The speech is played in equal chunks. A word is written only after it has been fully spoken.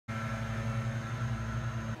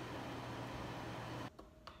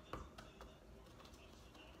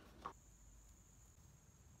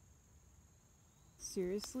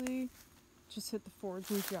Seriously, just hit the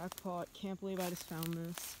foraging jackpot. Can't believe I just found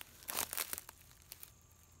this.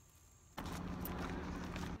 I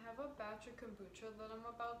have a batch of kombucha that I'm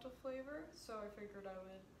about to flavor, so I figured I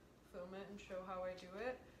would film it and show how I do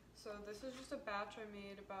it. So this is just a batch I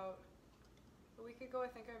made about a week ago. I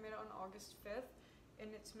think I made it on August 5th,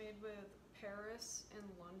 and it's made with Paris and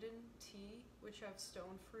London tea, which have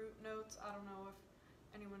stone fruit notes. I don't know if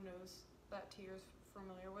anyone knows that tea or is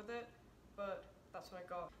familiar with it, but that's what I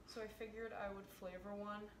got. So I figured I would flavor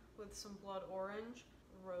one with some blood orange,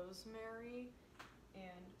 rosemary,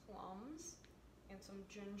 and plums, and some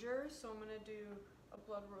ginger. So I'm gonna do a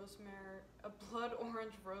blood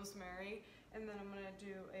orange rosemary, and then I'm gonna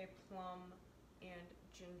do a plum and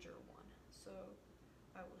ginger one. So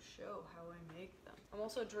I will show how I make them. I'm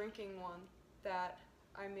also drinking one that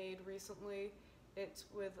I made recently. It's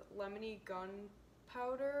with lemony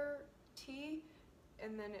gunpowder tea,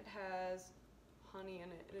 and then it has honey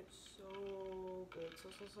in it. It's so good,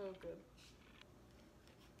 so good.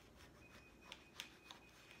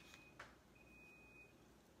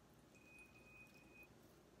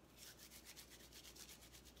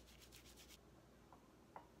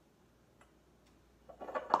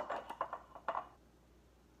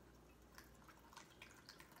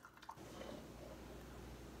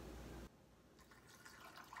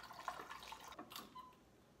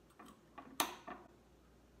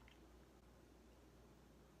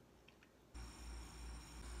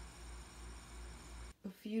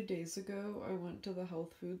 A few days ago, I went to the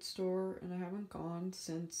health food store, and I haven't gone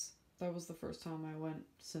since, that was the first time I went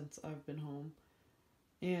since I've been home.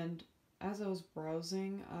 And as I was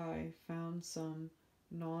browsing, I found some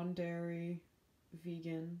non-dairy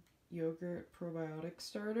vegan yogurt probiotic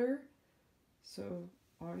starter. So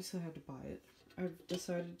obviously I had to buy it. I've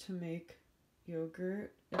decided to make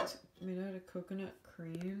yogurt. It's made out of coconut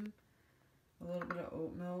cream, a little bit of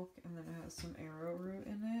oat milk, and then it has some arrowroot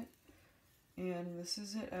in it. And this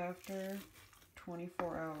is it after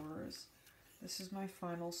 24 hours. This is my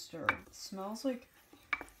final stir. It smells like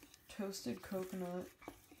toasted coconut.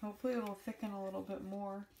 Hopefully it'll thicken a little bit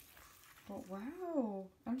more. But wow,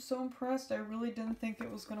 I'm so impressed. I really didn't think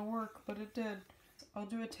it was gonna work, but it did. I'll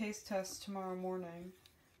do a taste test tomorrow morning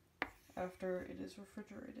after it is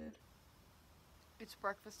refrigerated. It's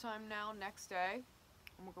breakfast time now, next day,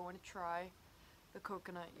 and we're going to try the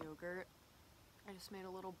coconut yogurt. I just made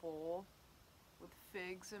a little bowl with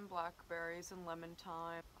figs and blackberries and lemon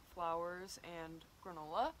thyme, flowers, and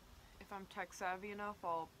granola. If I'm tech savvy enough,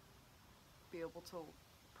 I'll be able to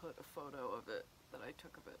put a photo of it that I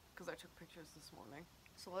took of it, because I took pictures this morning.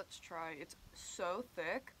 So let's try. It's so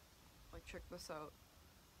thick. Like, check this out.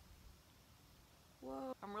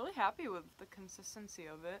 Whoa. I'm really happy with the consistency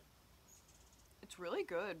of it. It's really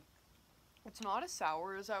good. It's not as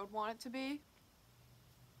sour as I would want it to be.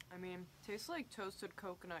 I mean, it tastes like toasted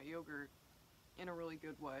coconut yogurt in a really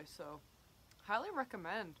good way, so highly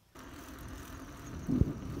recommend.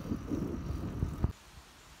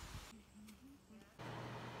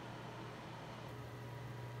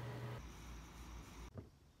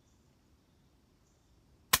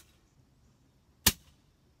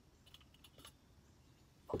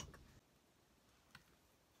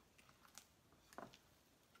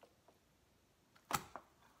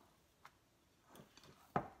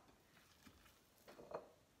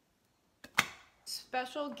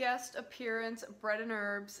 Special guest appearance, Bread and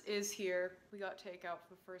Herbs, is here. We got takeout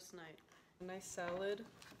for the first night. A nice salad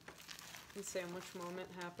and sandwich moment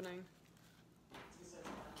happening.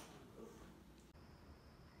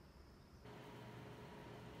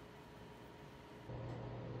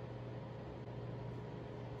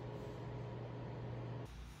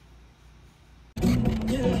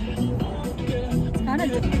 It's kind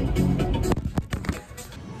of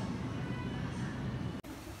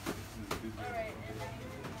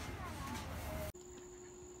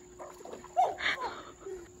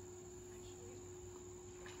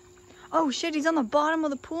Oh shit, he's on the bottom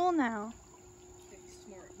of the pool now. He's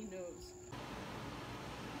smart, he knows.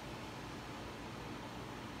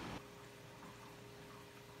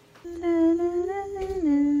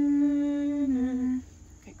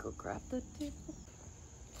 Okay, go grab the table.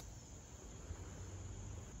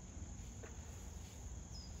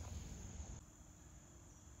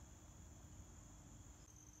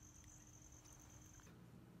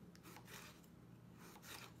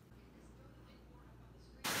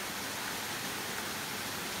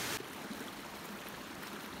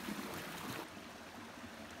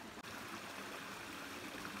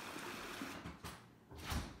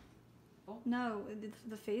 No, it's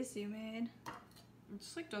the face you made. It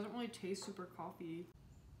just like doesn't really taste super coffee.